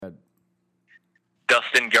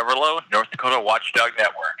Dustin Goverlow, North Dakota Watchdog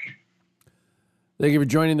Network. Thank you for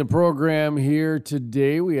joining the program here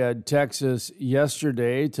today. We had Texas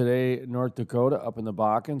yesterday, today North Dakota up in the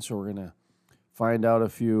Bakken, so we're going to find out a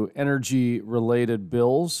few energy-related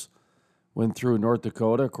bills. Went through North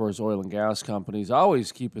Dakota. Of course, oil and gas companies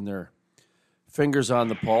always keeping their fingers on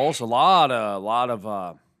the pulse. A lot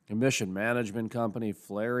of emission management company,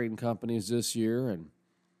 flaring companies this year. And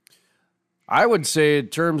I would say in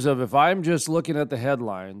terms of if I'm just looking at the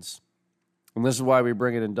headlines, and this is why we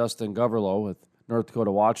bring it in Dustin Goverlow with North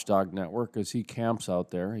Dakota Watchdog Network, because he camps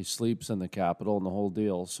out there. He sleeps in the Capitol and the whole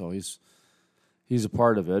deal, so he's a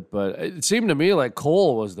part of it. But it seemed to me like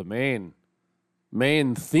coal was the main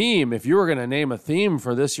theme. If you were going to name a theme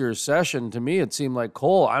for this year's session, to me it seemed like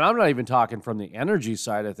coal. And I'm not even talking from the energy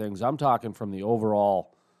side of things. I'm talking from the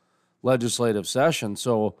overall legislative session.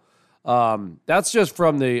 So that's just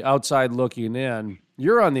from the outside looking in.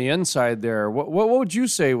 You're on the inside there. What would you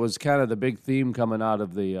say was kind of the big theme coming out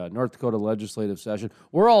of the North Dakota legislative session?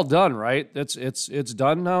 We're all done, right? It's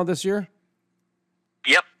done now this year?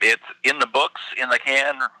 Yep, it's in the books, in the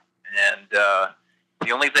can, and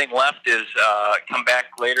the only thing left is come back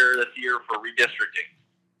later this year for redistricting.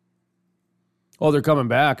 Oh, they're coming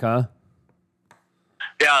back, huh?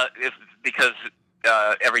 Yeah, because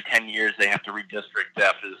every 10 years they have to redistrict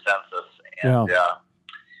after the census. And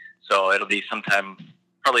so it'll be sometime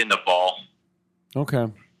probably in the fall. Okay.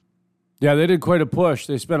 Yeah, they did quite a push.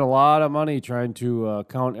 They spent a lot of money trying to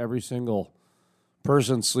count every single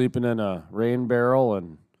person sleeping in a rain barrel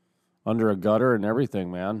and under a gutter and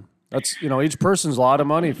everything, man. That's, each person's a lot of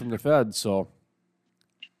money from the feds, so.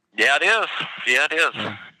 Yeah, it is. Yeah.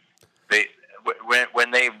 They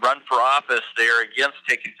when they run for office, they're against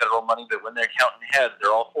taking federal money, but when they're counting heads,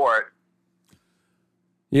 they're all for it.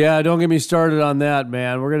 Yeah, don't get me started on that,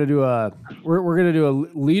 man. We're gonna do a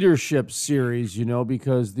leadership series,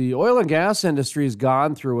 because the oil and gas industry has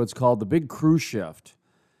gone through what's called the big crew shift.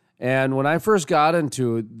 And when I first got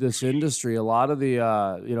into this industry, a lot of the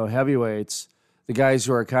heavyweights, the guys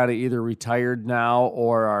who are kind of either retired now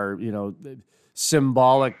or are,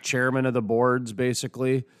 symbolic chairman of the boards,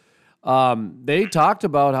 basically, they talked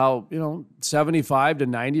about how, 75 to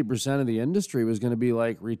 90% of the industry was going to be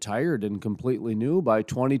like retired and completely new by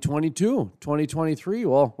 2022, 2023.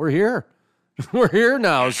 Well, we're here. We're here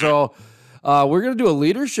now. So we're going to do a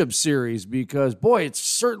leadership series because, boy, it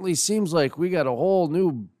certainly seems like we got a whole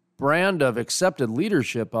new brand of accepted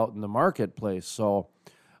leadership out in the marketplace. So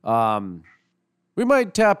we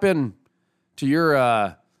might tap in to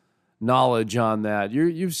your knowledge on that.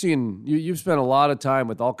 You've spent a lot of time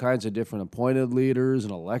with all kinds of different appointed leaders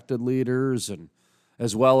and elected leaders, and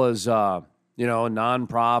as well as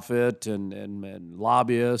nonprofit and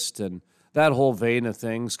lobbyists and that whole vein of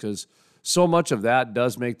things, because so much of that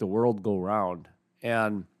does make the world go round,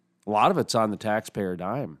 and a lot of it's on the taxpayer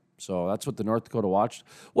dime. So that's what the North Dakota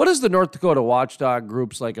What is the North Dakota Watchdog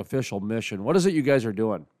Group's official mission? What is it you guys are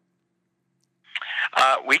doing?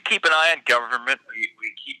 We keep an eye on government. We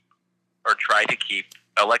keep or try to keep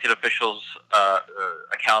elected officials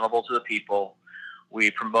accountable to the people.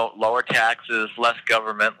 We promote lower taxes, less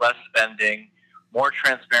government, less spending, more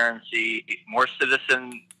transparency, more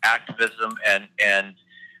citizen activism, and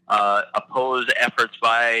oppose efforts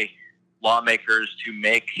by lawmakers to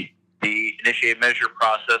make the initiate measure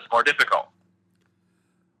process more difficult.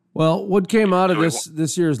 Well, what came out of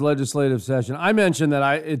this year's legislative session? I mentioned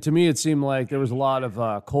that to me it seemed like there was a lot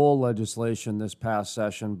of coal legislation this past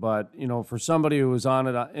session, but for somebody who was on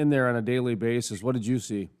it in there on a daily basis, what did you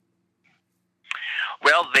see?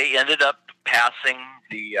 Well, they ended up passing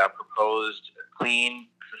the proposed Clean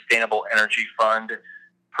Sustainable Energy Fund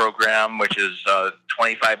program, which is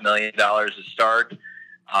 $25 million to start,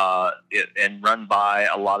 and run by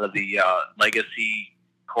a lot of the legacy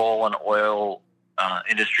coal and oil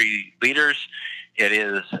industry leaders. It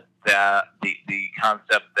is that the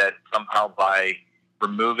concept that somehow by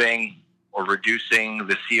removing or reducing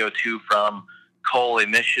the CO2 from coal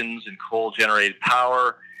emissions and coal-generated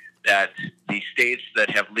power, that the states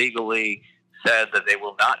that have legally said that they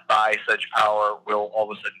will not buy such power will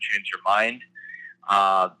all of a sudden change their mind.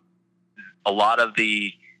 A lot of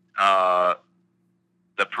the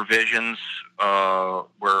provisions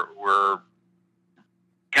were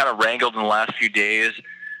kind of wrangled in the last few days.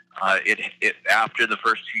 After the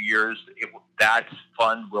first 2 years, that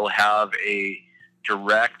fund will have a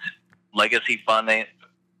direct legacy fund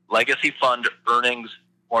earnings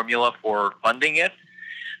formula for funding it.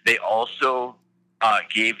 They also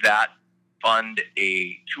gave that fund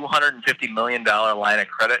a $250 million line of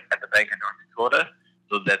credit at the Bank of North Dakota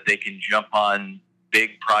so that they can jump on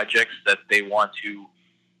big projects that they want to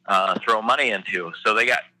throw money into. So they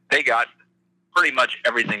got pretty much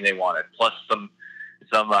everything they wanted, plus some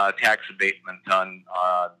tax abatement on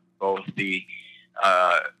both the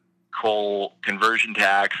coal conversion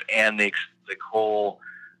tax and the coal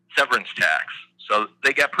severance tax. So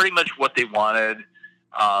they got pretty much what they wanted.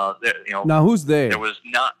 Now who's they? There was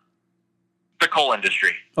not the coal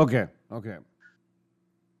industry. Okay. The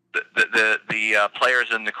players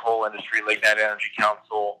in the coal industry, Lignite Energy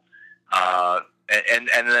Council,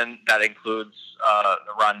 and then that includes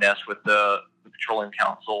Ron Ness with the Petroleum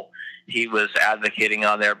Council. He was advocating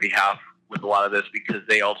on their behalf with a lot of this because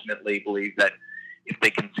they ultimately believe that if they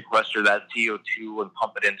can sequester that CO2 and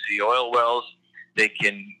pump it into the oil wells, they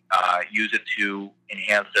can use it to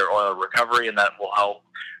enhance their oil recovery, and that will help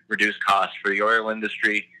reduce costs for the oil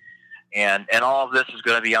industry. And all of this is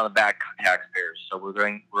going to be on the back of taxpayers. So we're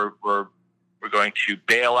going to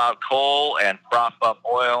bail out coal and prop up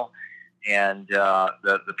oil, and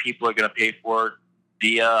the people are going to pay for it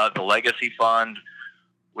via the legacy fund,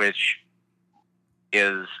 which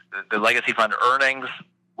is the legacy fund earnings,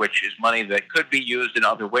 which is money that could be used in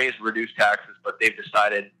other ways to reduce taxes, but they've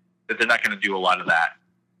decided that they're not going to do a lot of that.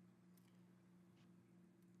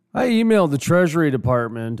 I emailed the Treasury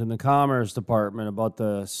Department and the Commerce Department about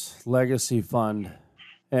the legacy fund,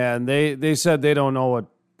 and they said they don't know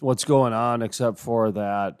what's going on except for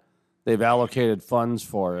that they've allocated funds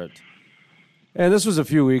for it. And this was a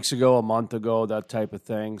few weeks ago, a month ago, that type of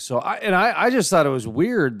thing. So I just thought it was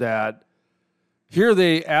weird that here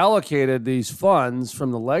they allocated these funds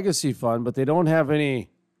from the legacy fund, but they don't have any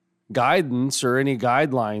guidance or any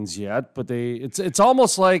guidelines yet. But it's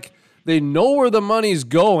almost like they know where the money's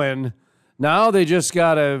going. Now they just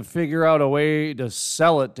got to figure out a way to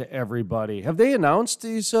sell it to everybody. Have they announced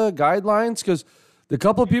these guidelines? Because the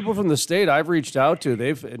couple of people from the state I've reached out to,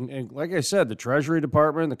 and like I said, the Treasury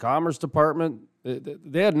Department, the Commerce Department,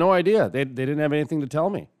 they had no idea. They didn't have anything to tell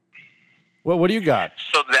me. What do you got?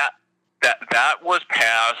 So that was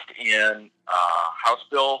passed in House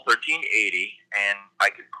Bill 1380, and I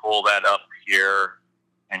could pull that up here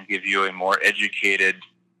and give you a more educated.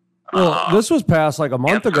 Well, this was passed like a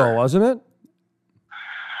month ago, wasn't it?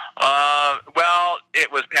 Well, it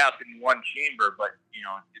was passed in one chamber, but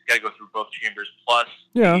it's got to go through both chambers. Plus,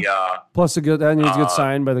 plus that needs to get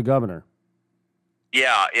signed by the governor.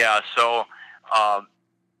 Yeah. So,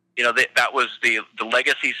 that was the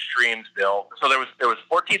legacy streams bill. So there was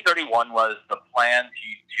 1431 was the plan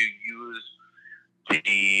to use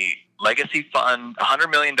the legacy fund, $100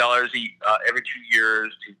 million every 2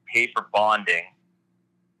 years to pay for bonding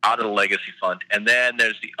out of the legacy fund, and then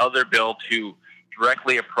there's the other bill to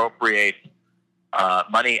directly appropriate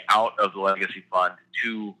money out of the legacy fund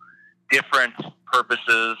to different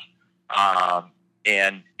purposes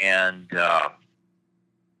and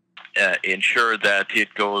ensure that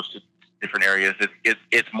it goes to different areas.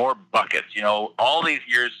 It's more buckets. All these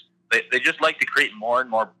years they just like to create more and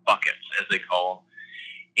more buckets, as they call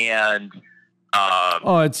them, and.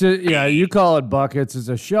 You call it buckets. It's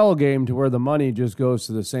a shell game to where the money just goes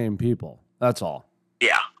to the same people. That's all.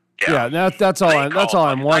 Yeah. That's all. That's all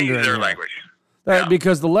I'm wondering. I use their language.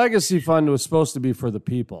 Because the legacy fund was supposed to be for the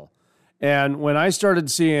people, and when I started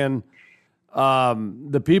seeing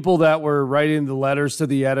the people that were writing the letters to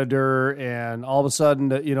the editor, and all of a sudden,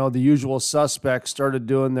 the usual suspects started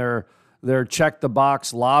doing their check the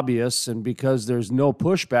box lobbyists, and because there's no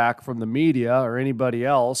pushback from the media or anybody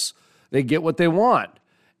else, they get what they want.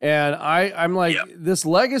 And I'm like, This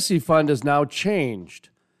legacy fund has now changed.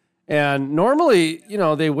 And normally,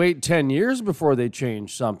 they wait 10 years before they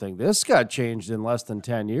change something. This got changed in less than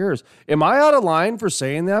 10 years. Am I out of line for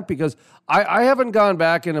saying that? Because I haven't gone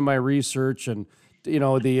back into my research and,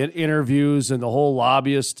 the interviews and the whole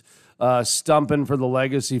lobbyist stumping for the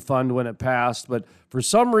legacy fund when it passed. But for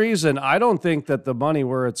some reason, I don't think that the money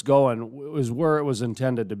where it's going is where it was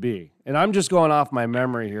intended to be. And I'm just going off my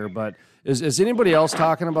memory here, but is anybody else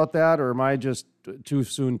talking about that, or am I just too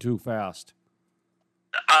soon, too fast?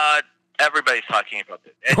 Everybody's talking about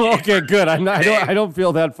it. Okay, good. I don't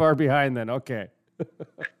feel that far behind then. Okay.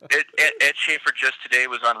 Ed Schaefer just today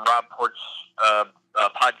was on Rob Port's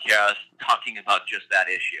podcast talking about just that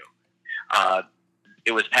issue.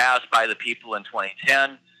 It was passed by the people in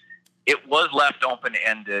 2010. It was left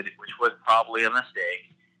open-ended, which was probably a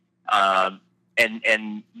mistake.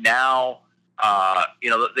 And now,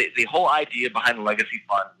 the whole idea behind the legacy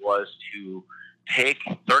fund was to take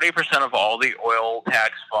 30% of all the oil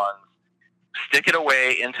tax funds, stick it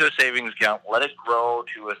away into a savings account, let it grow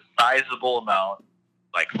to a sizable amount,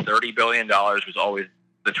 like $30 billion was always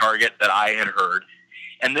the target that I had heard.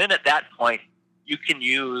 And then at that point, you can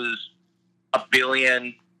use $1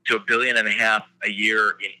 billion to $1.5 billion a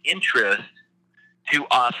year in interest to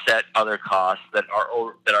offset other costs that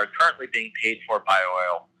are currently being paid for by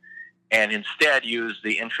oil, and instead use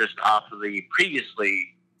the interest off of the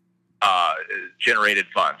previously generated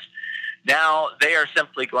funds. Now they are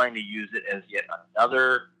simply going to use it as yet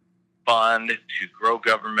another fund to grow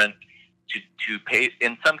government, to pay,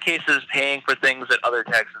 in some cases paying for things that other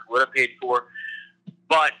taxes would have paid for.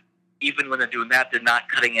 But even when they're doing that, they're not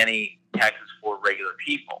cutting any taxes for regular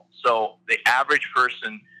people. So the average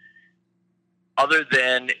person, other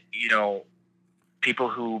than, people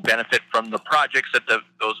who benefit from the projects that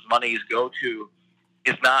those monies go to,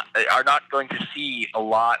 are not going to see a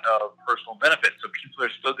lot of personal benefit. So people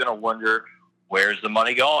are still going to wonder, where's the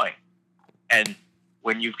money going? And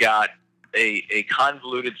when you've got a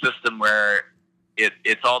convoluted system where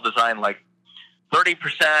it's all designed like 30%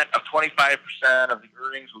 of 25% of the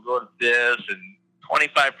earnings will go to this, and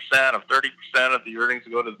 25% of 30% of the earnings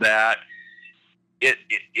will go to that,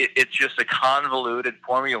 it's just a convoluted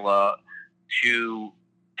formula to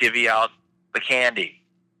divvy out the candy.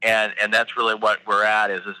 And that's really what we're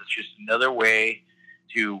at. Is it's just another way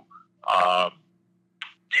to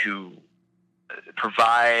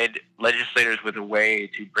provide legislators with a way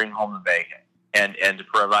to bring home the bacon and to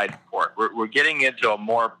provide pork. We're getting into a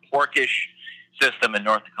more porkish system in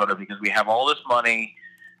North Dakota because we have all this money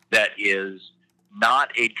that is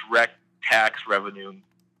not a direct tax revenue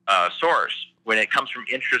source. When it comes from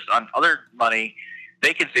interest on other money,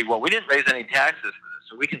 they can say, well, we didn't raise any taxes for this,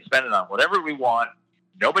 so we can spend it on whatever we want.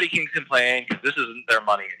 Nobody can complain because this isn't their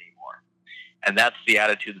money anymore. And that's the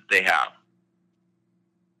attitude that they have.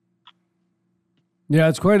 Yeah,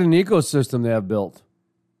 it's quite an ecosystem they have built.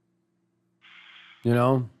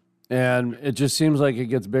 And it just seems like it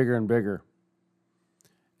gets bigger and bigger.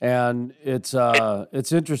 And it's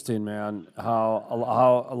interesting, man,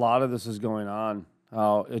 how a lot of this is going on.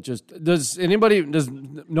 How it just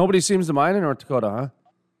nobody seems to mind in North Dakota, huh?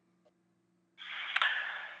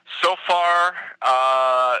 So far,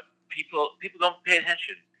 people don't pay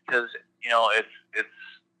attention because it's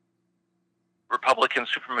Republican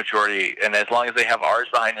supermajority, and as long as they have R's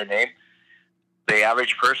behind their name, the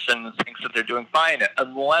average person thinks that they're doing fine,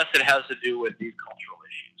 unless it has to do with these cultural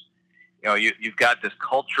issues. You've got this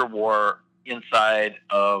culture war inside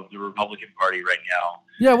of the Republican Party right now.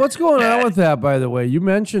 Yeah, what's going on with that, by the way? You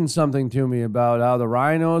mentioned something to me about how the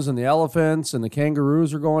rhinos and the elephants and the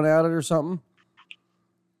kangaroos are going at it or something.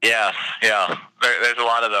 Yes, yeah. There's a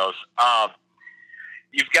lot of those.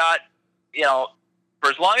 You've got, for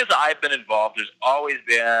as long as I've been involved, there's always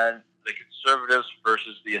been the conservatives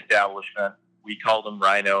versus the establishment. We called them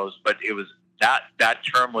rhinos, but it was that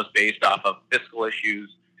term was based off of fiscal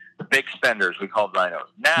issues. The big spenders we called rhinos.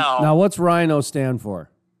 Now, what's rhino stand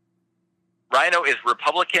for? Rhino is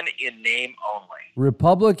Republican in name only.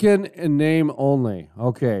 Republican in name only.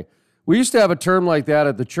 Okay. We used to have a term like that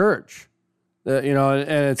at the church. And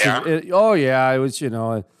it's it was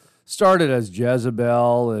it started as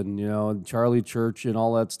Jezebel and Charlie Church and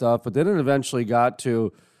all that stuff, but then it eventually got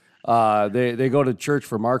to they go to church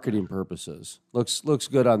for marketing purposes. Looks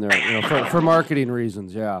good on there, for marketing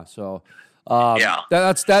reasons. Yeah. So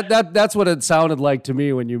that's what it sounded like to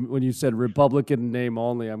me when you said Republican name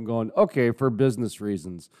only. I'm going, okay, for business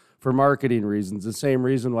reasons, for marketing reasons, the same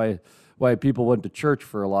reason why people went to church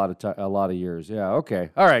for a lot of years. Yeah,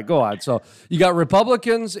 okay. All right, go on. So you got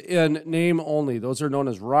Republicans in name only. Those are known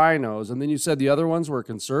as rhinos. And then you said the other ones were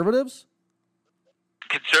conservatives?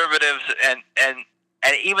 Conservatives and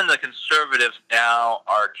even the conservatives now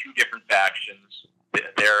are two different factions.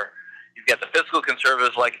 You've got the fiscal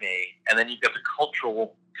conservatives like me, and then you've got the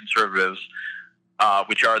cultural conservatives,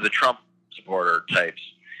 which are the Trump supporter types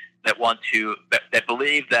that that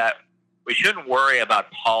believe that we shouldn't worry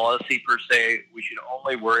about policy per se. We should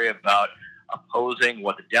only worry about opposing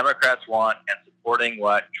what the Democrats want and supporting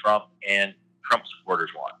what Trump and Trump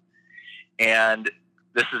supporters want. And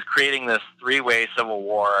this is creating this three-way civil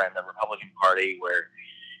war in the Republican Party where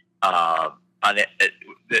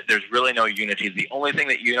there's really no unity. The only thing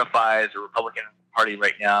that unifies the Republican Party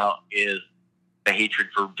right now is the hatred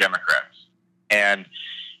for Democrats and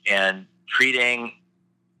treating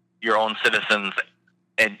your own citizens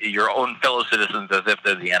and your own fellow citizens as if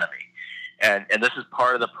they're the enemy. And this is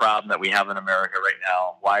part of the problem that we have in America right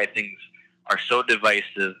now, why things are so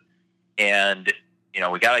divisive, and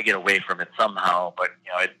we got to get away from it somehow. But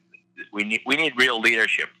we need real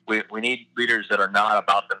leadership. We need leaders that are not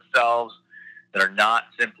about themselves, that are not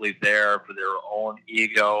simply there for their own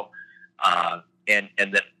ego, and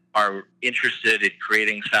that are interested in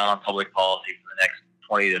creating sound public policy for the next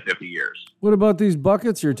 20 to 50 years. What about these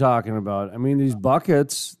buckets you're talking about? I mean, these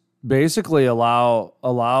buckets, basically allow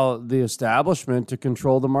the establishment to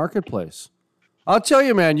control the marketplace. I'll tell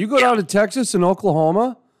you, man, you go down to Texas and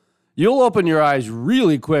Oklahoma, you'll open your eyes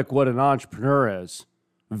really quick what an entrepreneur is,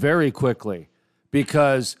 very quickly,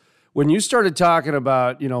 because when you started talking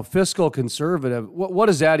about, fiscal conservative, what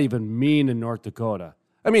does that even mean in North Dakota?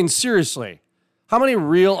 I mean, seriously, how many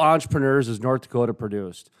real entrepreneurs has North Dakota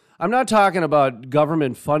produced? I'm not talking about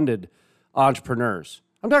government-funded entrepreneurs.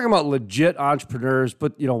 I'm talking about legit entrepreneurs,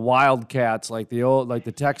 but wildcats like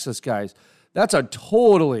the Texas guys. That's a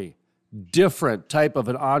totally different type of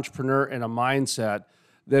an entrepreneur and a mindset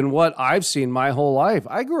than what I've seen my whole life.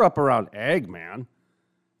 I grew up around ag, man.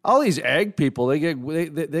 All these ag people, they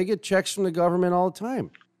get checks from the government all the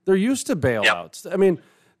time. They're used to bailouts. Yep. I mean,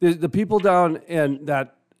 the people down in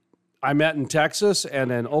that I met in Texas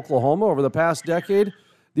and in Oklahoma over the past decade,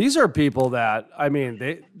 these are people that, I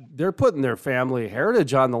mean, they're putting their family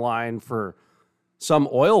heritage on the line for some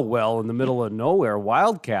oil well in the middle of nowhere,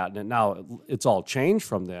 wildcat. And now it's all changed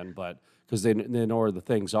from then, but because they know where the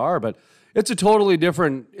things are. But it's a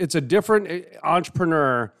different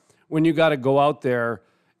entrepreneur when you got to go out there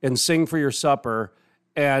and sing for your supper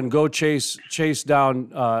and go chase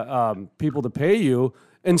down people to pay you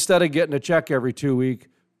instead of getting a check every 2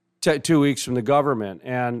 weeks from the government.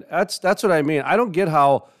 And that's what I mean. I don't get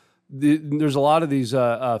how there's a lot of these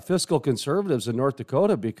fiscal conservatives in North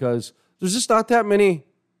Dakota because there's just not that many.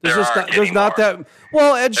 There's not that.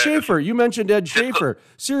 Well, Ed Schaefer, you mentioned Ed Schaefer.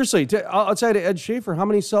 Seriously, outside of Ed Schaefer, how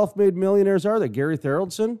many self-made millionaires are there? Gary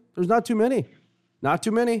Tharaldson? There's not too many. Not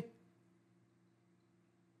too many.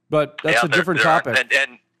 But that's a different topic.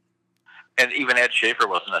 And even Ed Schaefer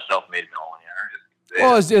wasn't a self-made millionaire.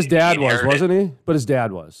 Well, his dad was, wasn't he? But his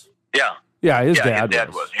dad was. Yeah. Yeah, his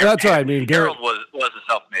dad was. That's what I mean. Harold was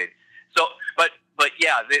a self-made. So, but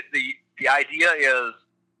yeah, the idea is,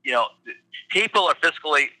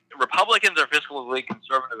 Republicans are fiscally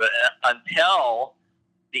conservative until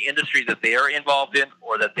the industry that they are involved in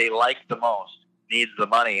or that they like the most needs the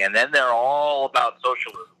money, and then they're all about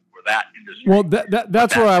socialism for that industry. Well,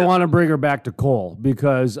 that's where I want to bring her back to coal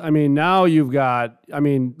because, I mean, now you've got,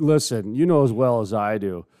 listen, you know as well as I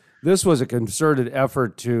do, this was a concerted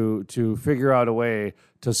effort to figure out a way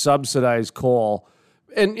to subsidize coal.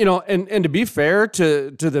 And, and to be fair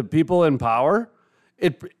to the people in power,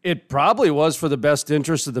 it probably was for the best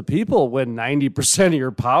interest of the people when 90% of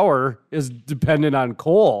your power is dependent on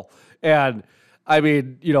coal. And I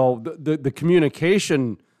mean, the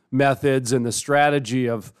communication methods and the strategy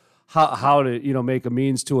of how to, make a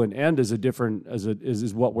means to an end is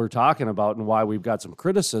is what we're talking about and why we've got some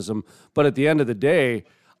criticism. But at the end of the day,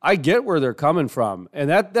 I get where they're coming from. And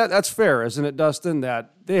that's fair, isn't it, Dustin?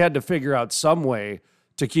 That they had to figure out some way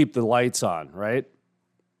to keep the lights on, right?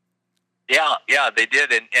 Yeah, they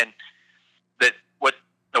did. And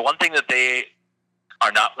the one thing that they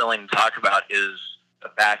are not willing to talk about is the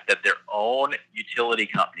fact that their own utility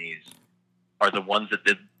companies are the ones that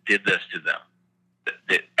did this to them.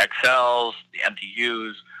 The XLs, the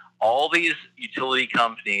MTUs, all these utility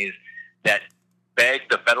companies that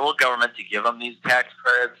begged the federal government to give them these tax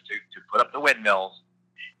credits to put up the windmills,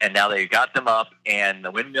 and now they got them up, and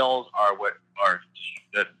the windmills are what are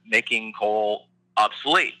making coal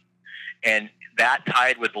obsolete. And that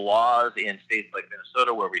tied with the laws in states like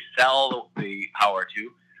Minnesota where we sell the power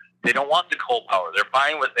to, they don't want the coal power. They're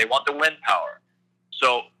fine with, they want the wind power.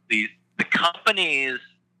 So the companies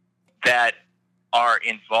that are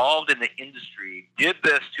involved in the industry did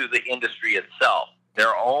this to the industry itself.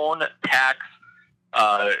 Their own tax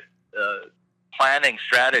planning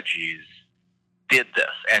strategies did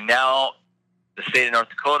this. And now the state of North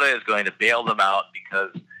Dakota is going to bail them out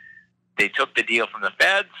because they took the deal from the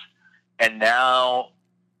feds, and now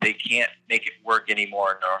they can't make it work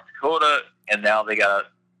anymore in North Dakota, and now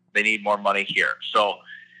they need more money here. So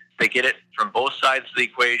they get it from both sides of the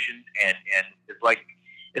equation, and it's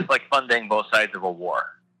like funding both sides of a war.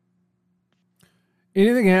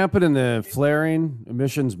 Anything happen in the flaring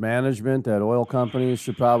emissions management that oil companies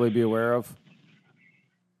should probably be aware of?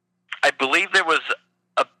 I believe there was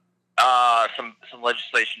some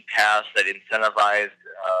legislation passed that incentivized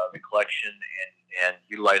the collection and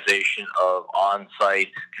utilization of on-site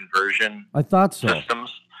conversion I thought so.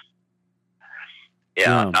 systems.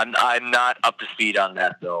 Yeah. I'm not up to speed on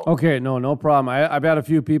that, though. Okay, no problem. I've had a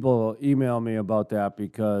few people email me about that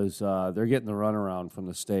because they're getting the runaround from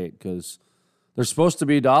the state because there's supposed to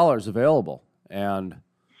be dollars available, and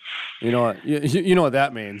you know what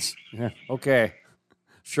that means. Yeah, okay,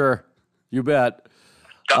 sure, you bet.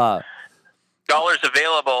 Dollars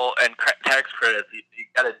available and tax credits. You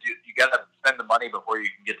gotta spend the money before you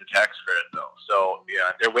can get the tax credit, though. So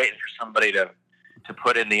yeah, they're waiting for somebody to to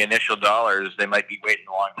put in the initial dollars, they might be waiting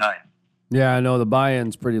a long time. Yeah, I know the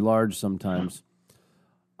buy-in's pretty large sometimes.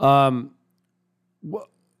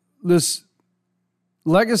 This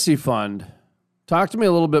legacy fund, talk to me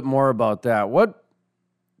a little bit more about that.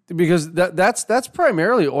 Because that's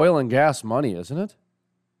primarily oil and gas money, isn't it?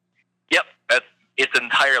 Yep, it's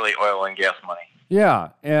entirely oil and gas money. Yeah,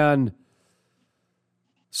 and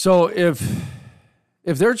so if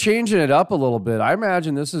they're changing it up a little bit, I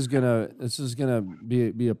imagine this is gonna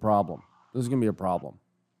be a problem. This is gonna be a problem.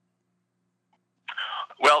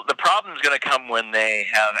 Well, the problem is going to come when they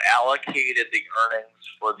have allocated the earnings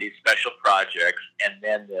for these special projects, and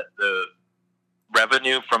then the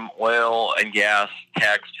revenue from oil and gas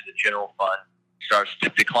tax to the general fund starts to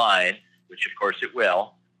decline, which of course it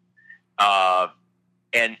will,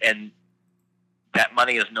 and that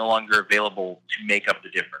money is no longer available to make up the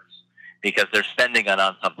difference because they're spending it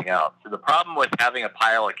on something else. So the problem with having a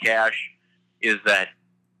pile of cash is that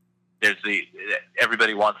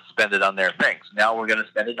everybody wants to spend it on their things. Now we're going to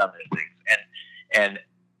spend it on their things, and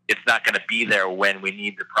it's not going to be there when we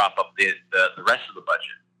need to prop up the rest of the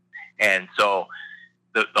budget. And so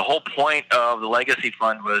the whole point of the legacy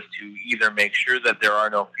fund was to either make sure that there are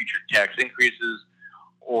no future tax increases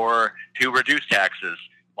or to reduce taxes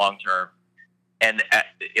long term. And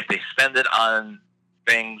if they spend it on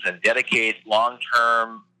things and dedicate long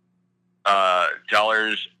term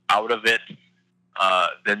dollars out of it,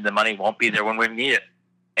 then the money won't be there when we need it,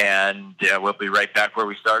 and we'll be right back where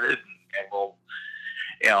we started, and we'll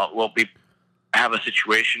have a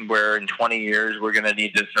situation where in 20 years we're going to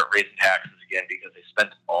need to start raising taxes again because they spent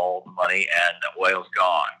all the money and the oil's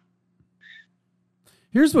gone.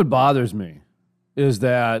 Here's what bothers me is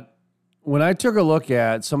that when I took a look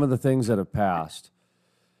at some of the things that have passed,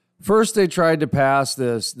 first they tried to pass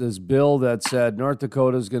this bill that said North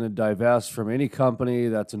Dakota is going to divest from any company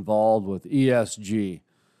that's involved with ESG.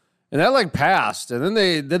 And that passed, and then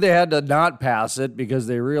they had to not pass it because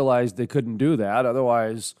they realized they couldn't do that.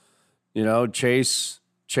 Otherwise, Chase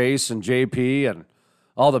and JP and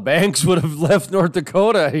all the banks would have left North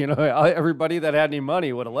Dakota. Everybody that had any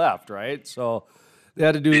money would have left, right? So they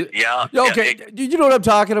had to do. Yeah. Okay. You know what I'm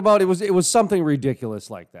talking about? It was something ridiculous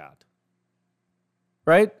like that,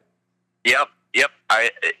 right? Yep.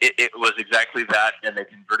 It was exactly that, and they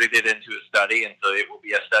converted it into a study, and so it will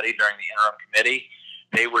be a study during the interim committee.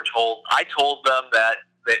 I told them that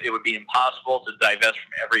it would be impossible to divest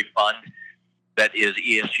from every fund that is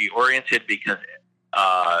ESG oriented because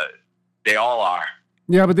they all are.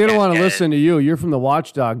 Yeah, but they don't want to listen to you. You're from the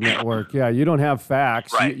Watchdog Network. Yeah, you don't have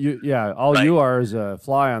facts. Right. All you are is a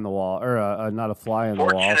fly on the wall, or not a fly on the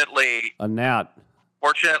wall. A gnat.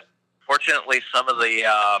 Fortunately, some of the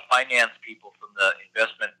finance people from the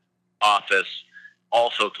investment office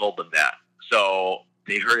also told them that. So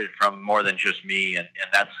they heard it from more than just me, and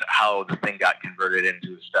that's how the thing got converted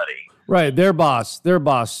into a study. Right, their boss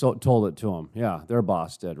told it to them. Yeah, their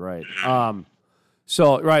boss did, right.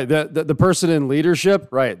 So, right, the person in leadership,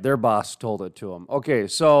 right, their boss told it to them. Okay,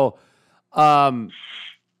 so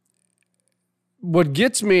what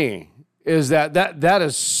gets me is that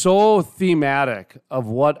is so thematic of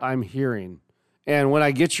what I'm hearing. And when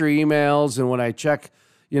I get your emails and when I check,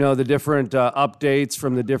 the different updates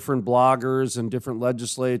from the different bloggers and different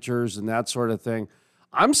legislatures and that sort of thing,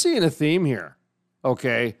 I'm seeing a theme here,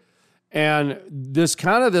 okay? And this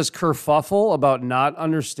kerfuffle about not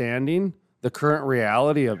understanding the current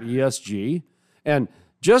reality of ESG and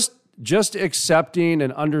just accepting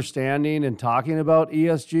and understanding and talking about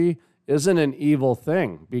ESG isn't an evil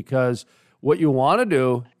thing, because what you want to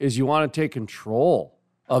do is you want to take control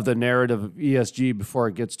of the narrative of ESG before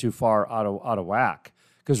it gets too far out of whack.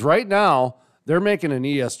 Because right now they're making an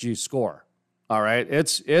ESG score. All right,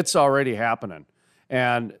 it's already happening,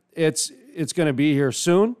 and it's going to be here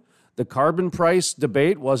soon. The carbon price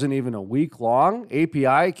debate wasn't even a week long.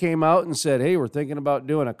 API came out and said, "Hey, we're thinking about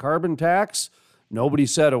doing a carbon tax." Nobody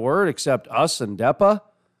said a word except us and DEPA.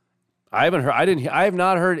 I have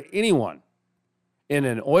not heard anyone in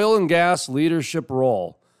an oil and gas leadership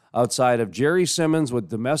role outside of Jerry Simmons with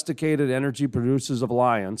Domesticated Energy Producers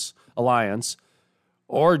Alliance,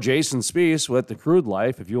 or Jason Spiess with the Crude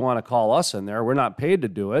Life. If you want to call us in there, we're not paid to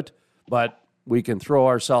do it, but we can throw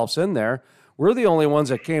ourselves in there. We're the only ones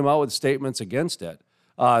that came out with statements against it,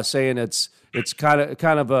 saying it's kind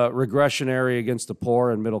of a regressionary against the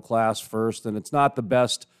poor and middle class first, and it's not the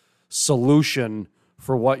best solution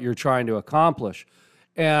for what you're trying to accomplish.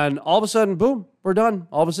 And all of a sudden, boom, we're done.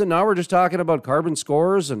 All of a sudden, now we're just talking about carbon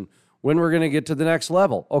scores and when we're going to get to the next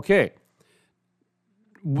level. Okay,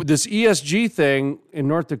 this ESG thing in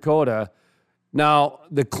North Dakota, now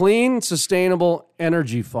the Clean Sustainable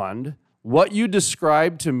Energy Fund what you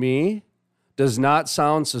described to me does not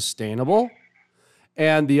sound sustainable.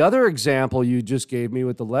 And the other example you just gave me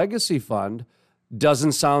with the legacy fund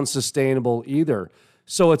doesn't sound sustainable either.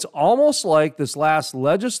 So it's almost like this last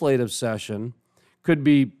legislative session could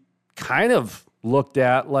be kind of looked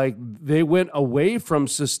at like they went away from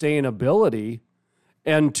sustainability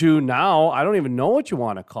and to now, I don't even know what you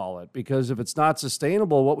want to call it, because if it's not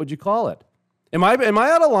sustainable, what would you call it? Am I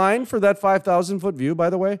out of line for that 5,000-foot view, by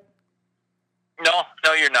the way? No,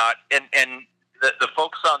 you're not. And the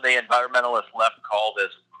folks on the environmentalist left call this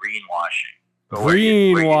greenwashing.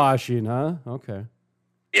 Greenwashing, huh? Okay.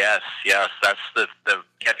 Yes, that's the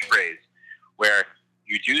catchphrase, where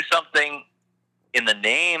you do something in the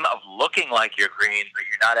name of looking like you're green, but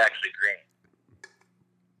you're not actually green.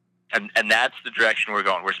 And that's the direction we're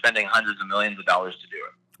going. We're spending hundreds of millions of dollars to do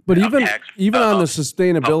it. But even on the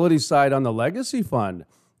sustainability side on the legacy fund,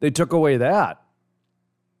 they took away that.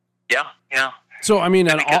 Yeah. So, I mean,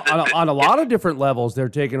 on a lot of different levels, they're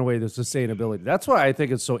taking away the sustainability. That's why I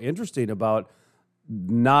think it's so interesting about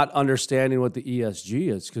not understanding what the ESG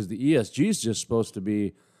is, because the ESG is just supposed to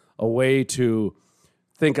be a way to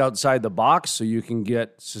think outside the box so you can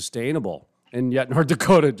get sustainable. And yet North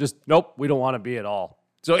Dakota just, nope, we don't want to be at all.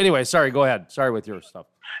 So anyway, sorry, go ahead. Sorry with your stuff.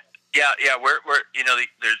 Yeah, we're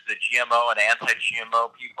there's the GMO and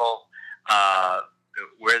anti-GMO people.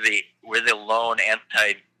 We're the lone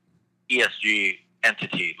anti-ESG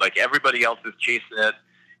entity. Like everybody else is chasing it.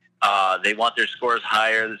 They want their scores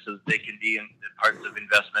higher so that they can be in parts of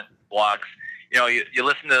investment blocks. You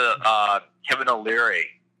listen to Kevin O'Leary,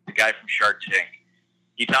 the guy from Shark Tank.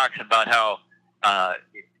 He talks about how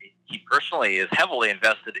he personally is heavily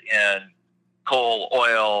invested in coal,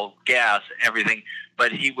 oil, gas, everything,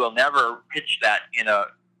 but he will never pitch that in a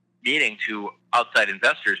meeting to outside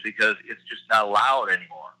investors because it's just not allowed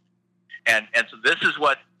anymore. And so this is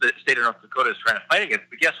what the state of North Dakota is trying to fight against.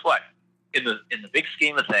 But guess what? In the big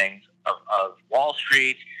scheme of things of Wall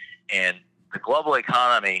Street and the global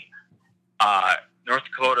economy, North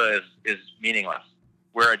Dakota is meaningless.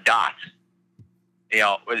 We're a dot.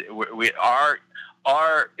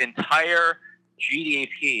 Our entire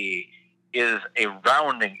GDP is a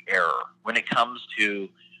rounding error when it comes to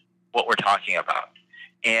what we're talking about.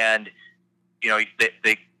 And,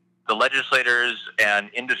 the legislators and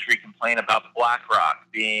industry complain about BlackRock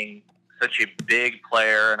being such a big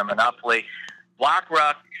player and a monopoly.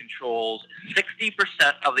 BlackRock controls 60%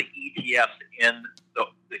 of the ETFs in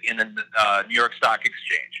the New York Stock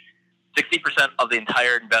Exchange, 60% of the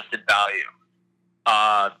entire invested value.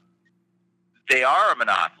 They are a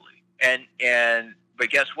monopoly. But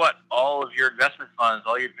guess what? All of your investment funds,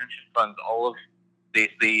 all your pension funds, all of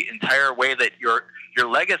the entire way that your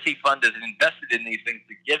legacy fund is invested in these things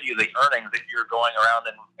to give you the earnings that you're going around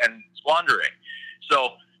and squandering.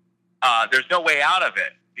 So there's no way out of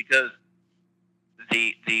it because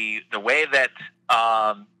the way that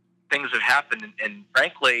things have happened, and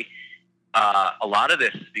frankly, a lot of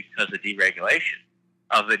this is because of deregulation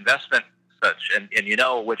of investment such. And you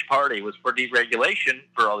know which party was for deregulation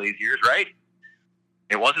for all these years, right?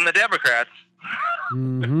 It wasn't the Democrats.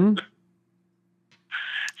 Mm-hmm.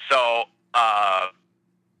 So,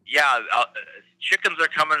 chickens are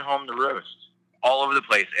coming home to roost all over the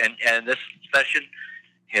place. And this session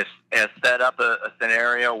has set up a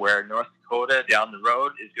scenario where North Dakota down the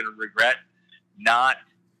road is going to regret not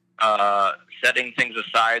setting things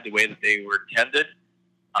aside the way that they were intended.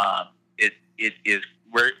 It is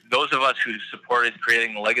where those of us who supported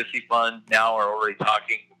creating the legacy fund now are already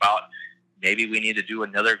talking about maybe we need to do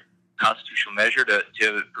another constitutional measure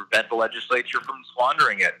to prevent the legislature from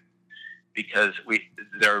squandering it, because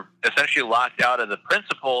they're essentially locked out of the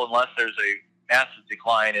principle unless there's a massive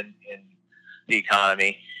decline in the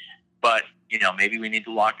economy. But maybe we need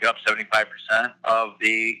to lock up 75% of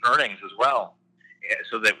the earnings as well,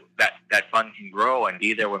 so that fund can grow and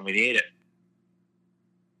be there when we need it.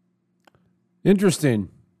 Interesting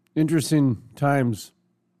times.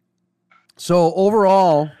 So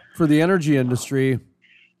overall, for the energy industry,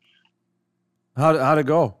 how'd it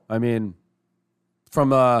go? I mean,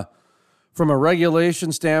 from a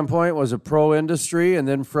regulation standpoint, was it pro-industry? And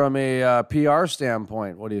then from a PR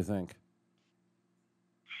standpoint, what do you think?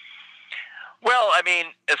 Well, I mean,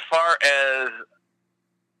 as far as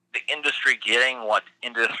the industry getting what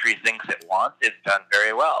industry thinks it wants, it's done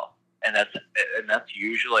very well. And that's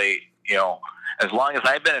usually, as long as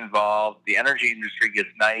I've been involved, the energy industry gets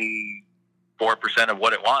 94% of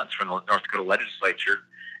what it wants from the North Dakota legislature.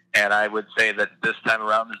 And I would say that this time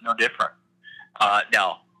around is no different.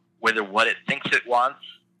 Now, whether what it thinks it wants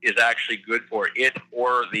is actually good for it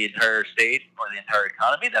or the entire state or the entire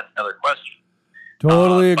economy, that's another question.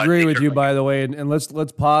 Totally agree with you, by the way. And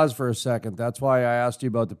let's pause for a second. That's why I asked you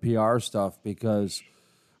about the PR stuff, because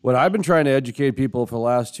what I've been trying to educate people for the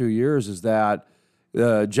last 2 years is that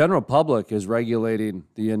the general public is regulating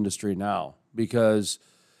the industry now, because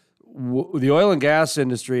the oil and gas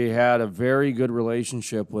industry had a very good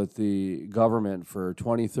relationship with the government for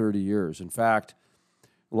 20, 30 years. In fact,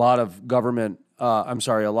 a lot of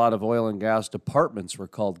a lot of oil and gas departments were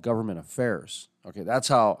called government affairs. Okay, that's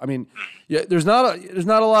how. I mean, there's not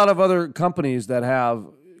a lot of other companies that have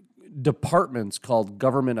departments called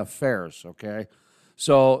government affairs. Okay,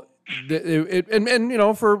 so and you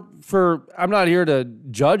know, for I'm not here to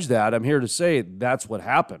judge that. I'm here to say that's what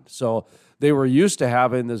happened. So they were used to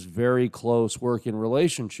having this very close working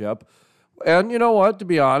relationship, and you know what? To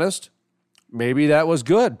be honest, maybe that was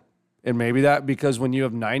good. And maybe that because when you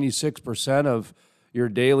have 96% of your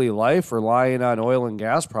daily life relying on oil and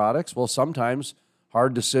gas products, well, sometimes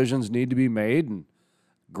hard decisions need to be made and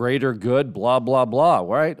greater good, blah, blah, blah,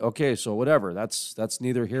 right? Okay, so whatever. That's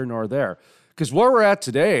neither here nor there. Because where we're at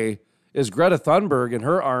today is Greta Thunberg and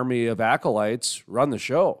her army of acolytes run the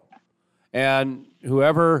show. And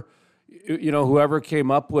whoever came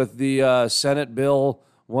up with the Senate Bill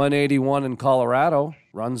 181 in Colorado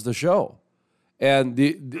runs the show. And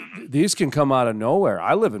these can come out of nowhere.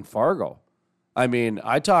 I live in Fargo. I mean,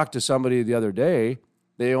 I talked to somebody the other day.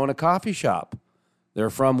 They own a coffee shop. They're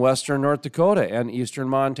from western North Dakota and eastern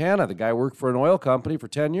Montana. The guy worked for an oil company for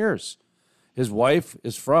 10 years. His wife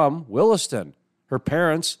is from Williston. Her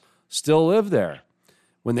parents still live there.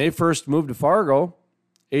 When they first moved to Fargo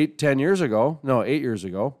 8 years ago,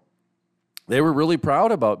 they were really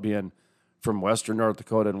proud about being from western North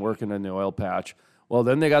Dakota and working in the oil patch. Well,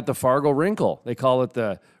 then they got the Fargo wrinkle. They call it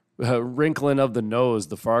the wrinkling of the nose,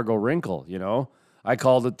 the Fargo wrinkle, you know. I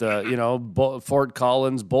called it the, Fort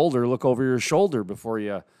Collins Boulder, look over your shoulder before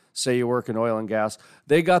you say you work in oil and gas.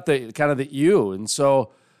 They got the kind of the U. And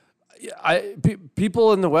so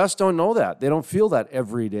people in the West don't know that. They don't feel that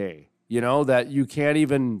every day, you know, that you can't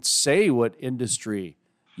even say what industry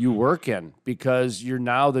you work in because you're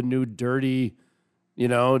now the new dirty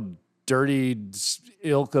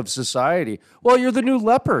ilk of society. Well, you're the new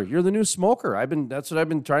leper. You're the new smoker. That's what I've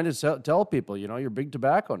been trying to tell people. You know, you're big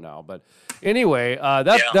tobacco now. But anyway,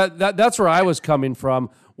 that's where I was coming from.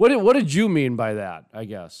 What did you mean by that? I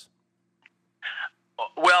guess.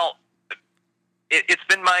 Well, it's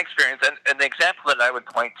been my experience, and the example that I would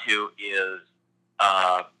point to is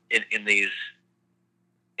in these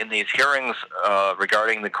hearings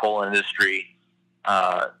regarding the coal industry.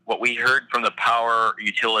 What we heard from the power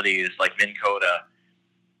utilities like Minkota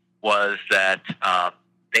was that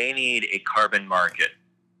they need a carbon market,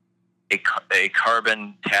 a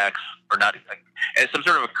carbon tax, or not, some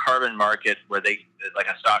sort of a carbon market where they, like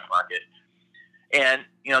a stock market. And,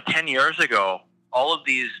 10 years ago, all of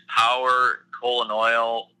these power, coal and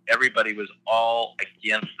oil, everybody was all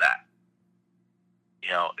against that.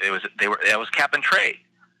 It was cap and trade.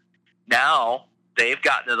 Now, they've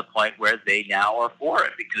gotten to the point where they now are for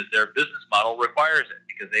it because their business model requires it,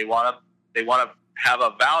 because they want to have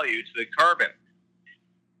a value to the carbon,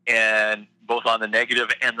 and both on the negative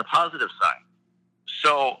and the positive side.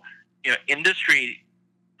 So, industry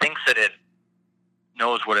thinks that it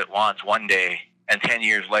knows what it wants one day, and 10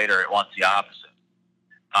 years later it wants the opposite.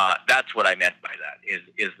 That's what I meant by that,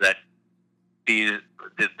 is that the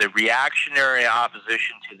reactionary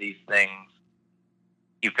opposition to these things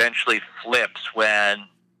eventually flips when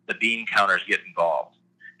the bean counters get involved,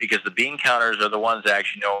 because the bean counters are the ones that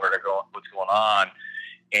actually know what's going on,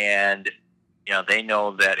 and they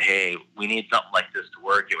know that, hey, we need something like this to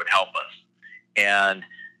work. It would help us, and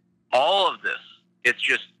all of this, it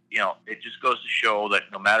just goes to show that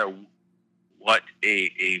no matter what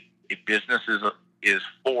a business is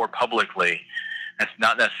for publicly, that's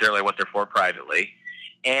not necessarily what they're for privately.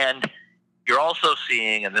 And you're also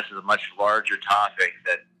seeing, and this is a much larger topic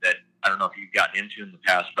that I don't know if you've gotten into in the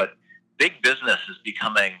past, but big business is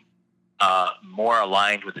becoming more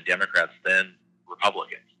aligned with the Democrats than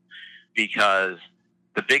Republicans, because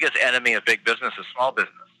the biggest enemy of big business is small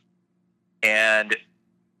business. And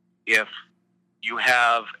if you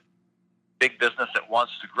have big business that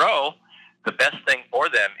wants to grow, the best thing for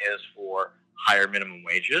them is for higher minimum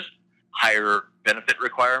wages, higher benefit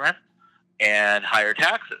requirements, and higher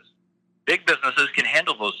taxes. Big businesses can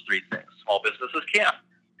handle those three things. Small businesses can't.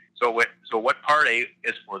 So what party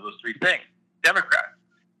is for those three things? Democrats.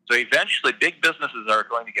 So eventually big businesses are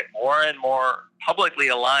going to get more and more publicly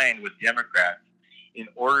aligned with Democrats in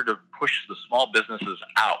order to push the small businesses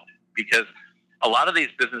out, because a lot of these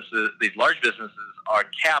large businesses are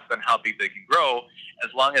capped on how big they can grow,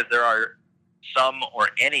 as long as there are some or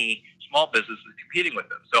any small businesses competing with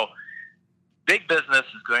them. So big business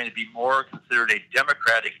is going to be more considered a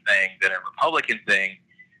Democratic thing than a Republican thing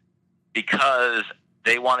because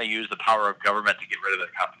they want to use the power of government to get rid of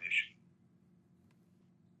their competition.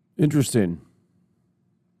 Interesting.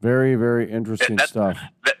 Very, very interesting stuff.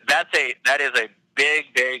 That is a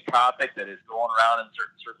big topic that is going around in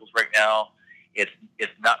certain circles right now. It's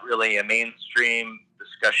not really a mainstream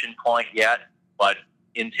discussion point yet, but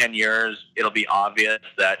in 10 years, it'll be obvious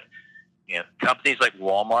that companies like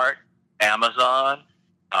Walmart, Amazon,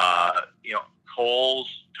 Kohl's,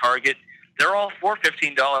 Target, they're all for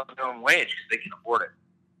 $15 minimum wage because they can afford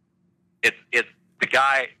it. It's the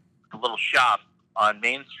guy, the little shop on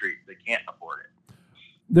Main Street that can't afford it.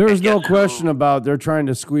 There's no question about they're trying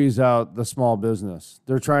to squeeze out the small business.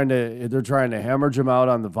 They're trying to hemorrhage them out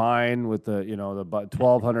on the vine with the the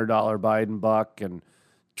 $1,200 Biden buck and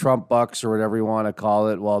Trump bucks or whatever you want to call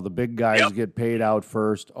it, while the big guys get paid out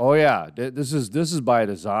first. Oh yeah, this is by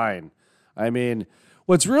design. I mean,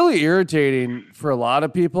 what's really irritating for a lot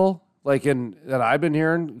of people, that I've been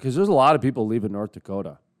hearing, because there's a lot of people leaving North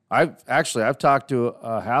Dakota. I've talked to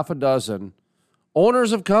a half a dozen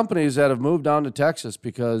owners of companies that have moved down to Texas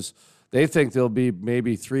because they think there'll be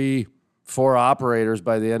maybe 3-4 operators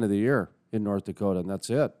by the end of the year in North Dakota, and that's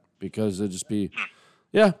it, because it'll just be,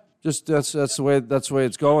 that's the way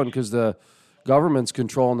it's going, because the government's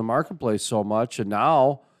controlling the marketplace so much, and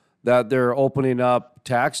now that they're opening up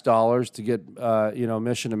tax dollars to get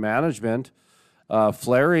mission and management,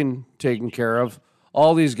 flaring taken care of,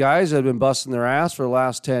 all these guys that have been busting their ass for the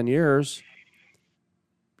last 10 years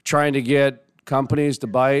trying to get companies to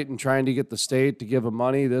bite and trying to get the state to give them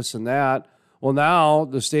money, this and that. Well, now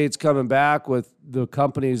the state's coming back with the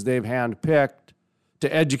companies they've handpicked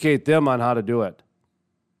to educate them on how to do it.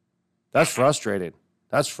 That's frustrating.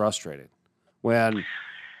 When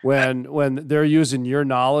they're using your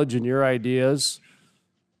knowledge and your ideas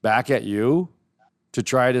back at you to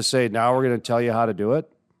try to say, now we're going to tell you how to do it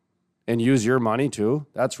and use your money too.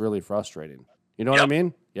 That's really frustrating. You know what I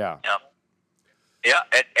mean? Yeah. Yeah,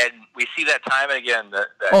 and we see that time and again.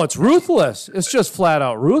 It's ruthless. It's just flat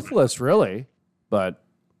out ruthless, really. But,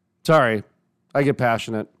 sorry, I get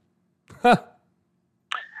passionate. Yeah,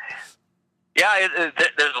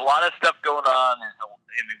 there's a lot of stuff going on. I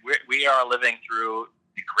mean, we are living through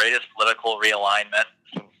the greatest political realignment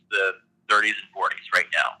since the 30s and 40s right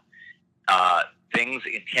now. Things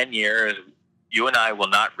in 10 years, you and I will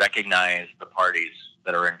not recognize the parties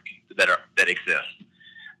that exist.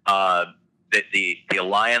 The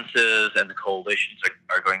alliances and the coalitions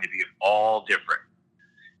are going to be all different.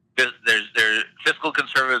 There's fiscal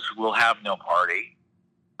conservatives who will have no party.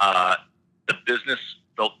 The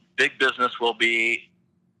big business will be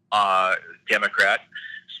Democrat.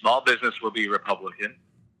 Small business will be Republican.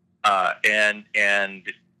 And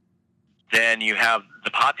then you have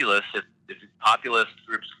the populists. If the populist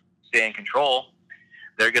groups stay in control,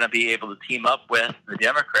 they're going to be able to team up with the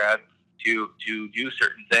Democrats to do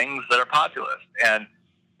certain things that are populist. And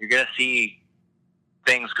you're going to see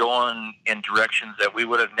things going in directions that we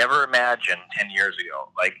would have never imagined 10 years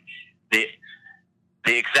ago. Like the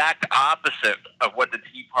exact opposite of what the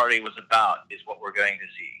Tea Party was about is what we're going to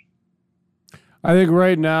see. I think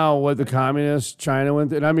right now what the communist China went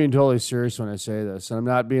through, and I'm being totally serious when I say this, and I'm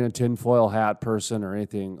not being a tinfoil hat person or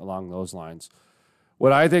anything along those lines.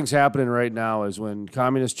 What I think is happening right now is when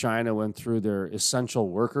communist China went through their essential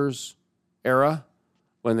workers era,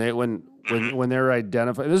 when they're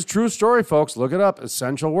identified. This is a true story, folks. Look it up.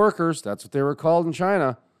 Essential workers. That's what they were called in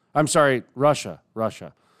China. I'm sorry, Russia.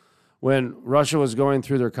 When Russia was going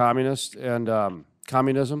through their communist and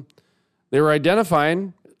communism, they were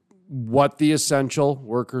identifying what the essential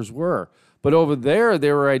workers were. But over there,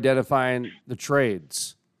 they were identifying the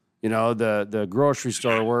trades. The grocery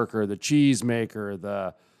store worker, the cheese maker,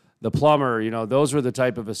 the plumber. Those were the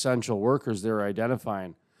type of essential workers they were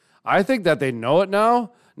identifying. I think that they know it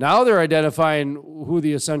now. Now they're identifying who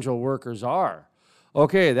the essential workers are.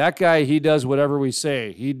 Okay, that guy, he does whatever we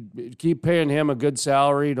say. He'd keep paying him a good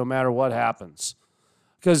salary no matter what happens.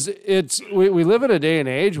 Because we live in a day and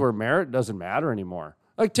age where merit doesn't matter anymore.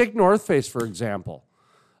 Like take North Face, for example.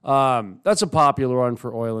 That's a popular one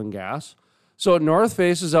for oil and gas. So North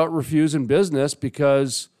Face is out refusing business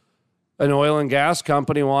because an oil and gas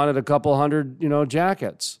company wanted a couple hundred,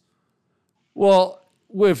 jackets. Well,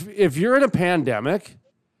 if you're in a pandemic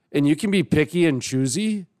and you can be picky and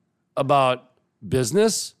choosy about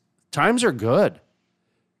business, times are good,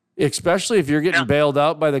 especially if you're getting bailed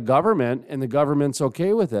out by the government and the government's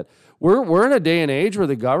okay with it. We're in a day and age where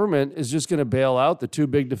the government is just going to bail out the too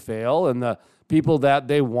big to fail and the people that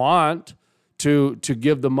they want to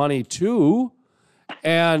give the money to,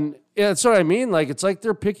 And that's what I mean. Like, it's like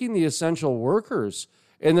they're picking the essential workers,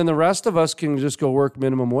 and then the rest of us can just go work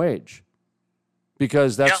minimum wage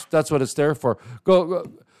because that's what it's there for. Go.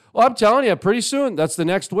 Well, I'm telling you, pretty soon, that's the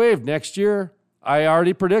next wave. Next year, I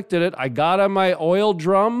already predicted it. I got on my oil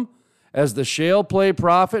drum as the shale play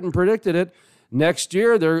prophet and predicted it. Next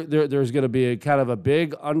year, there's going to be a kind of a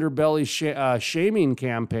big underbelly shaming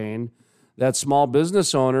campaign that small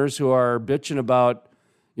business owners who are bitching about,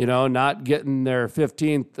 not getting their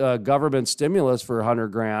 15th government stimulus for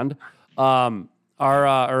 $100,000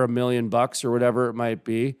 or $1 million or whatever it might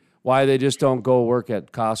be, why they just don't go work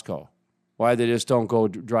at Costco, why they just don't go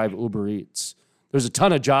drive Uber Eats. There's a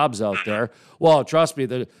ton of jobs out there. Well, trust me,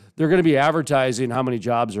 they're going to be advertising how many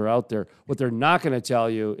jobs are out there. What they're not going to tell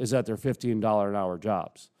you is that they're $15 an hour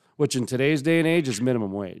jobs, which in today's day and age is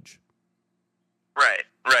minimum wage. Right.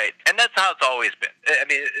 And that's how it's always been. I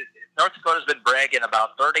mean, North Dakota's been bragging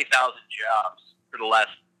about 30,000 jobs for the last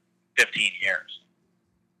 15 years.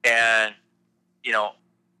 And,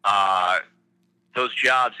 those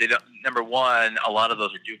jobs, number one, a lot of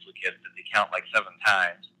those are duplicates that they count like 7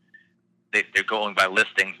 times. They're going by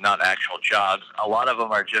listings, not actual jobs. A lot of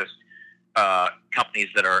them are just companies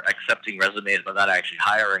that are accepting resumes but not actually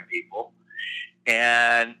hiring people.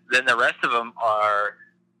 And then the rest of them are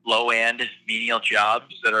low-end, menial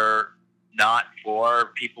jobs that are not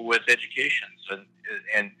for people with educations,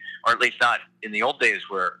 and or at least not in the old days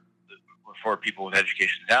were for people with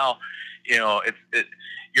education. Now, if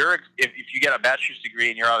you get a bachelor's degree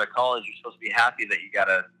and you're out of college, you're supposed to be happy that you got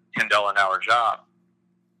a $10 an hour job.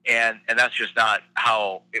 And that's just not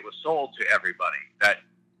how it was sold to everybody. That,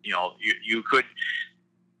 you could,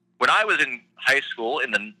 when I was in high school in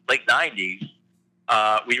the late 90s,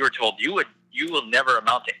 we were told you will never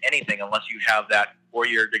amount to anything unless you have that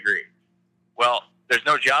 4-year degree. Well, there's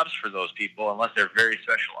no jobs for those people unless they're very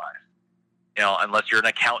specialized. Unless you're an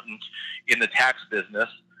accountant in the tax business,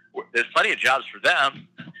 there's plenty of jobs for them.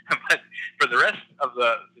 But for the rest of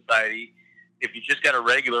the society, if you just got a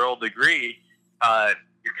regular old degree,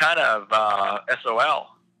 you're kind of SOL.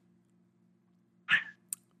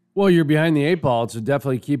 Well, you're behind the 8 ball. It's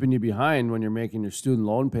definitely keeping you behind when you're making your student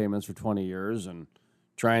loan payments for 20 years and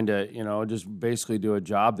trying to, just basically do a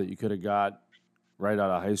job that you could have got right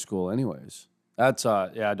out of high school anyways. That's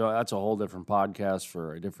that's a whole different podcast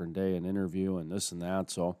for a different day, an interview and this and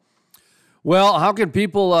that. So, well, how can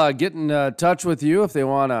people get in touch with you if they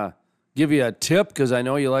want to give you a tip? Because I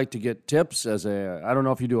know you like to get tips I don't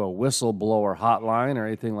know if you do a whistleblower hotline or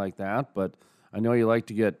anything like that, but I know you like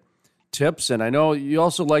to get tips, and I know you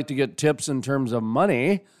also like to get tips in terms of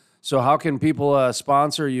money. So how can people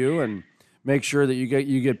sponsor you and make sure that you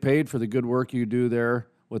get paid for the good work you do there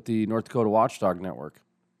with the North Dakota Watchdog Network?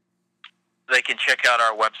 They can check out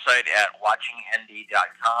our website at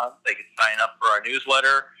watchingnd.com. They can sign up for our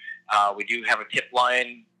newsletter. We do have a tip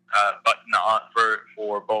line button on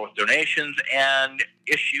for both donations and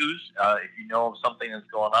issues. If you know of something that's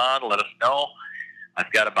going on, let us know.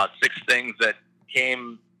 I've got about 6 things that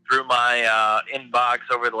came through my inbox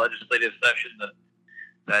over the legislative session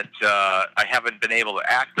that I haven't been able to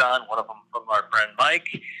act on. One of them from our friend Mike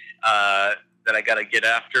that I got to get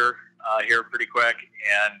after here pretty quick.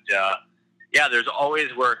 And there's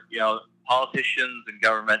always work. Politicians and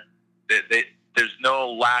government, there's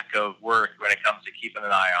no lack of work when it comes to keeping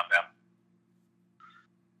an eye on them.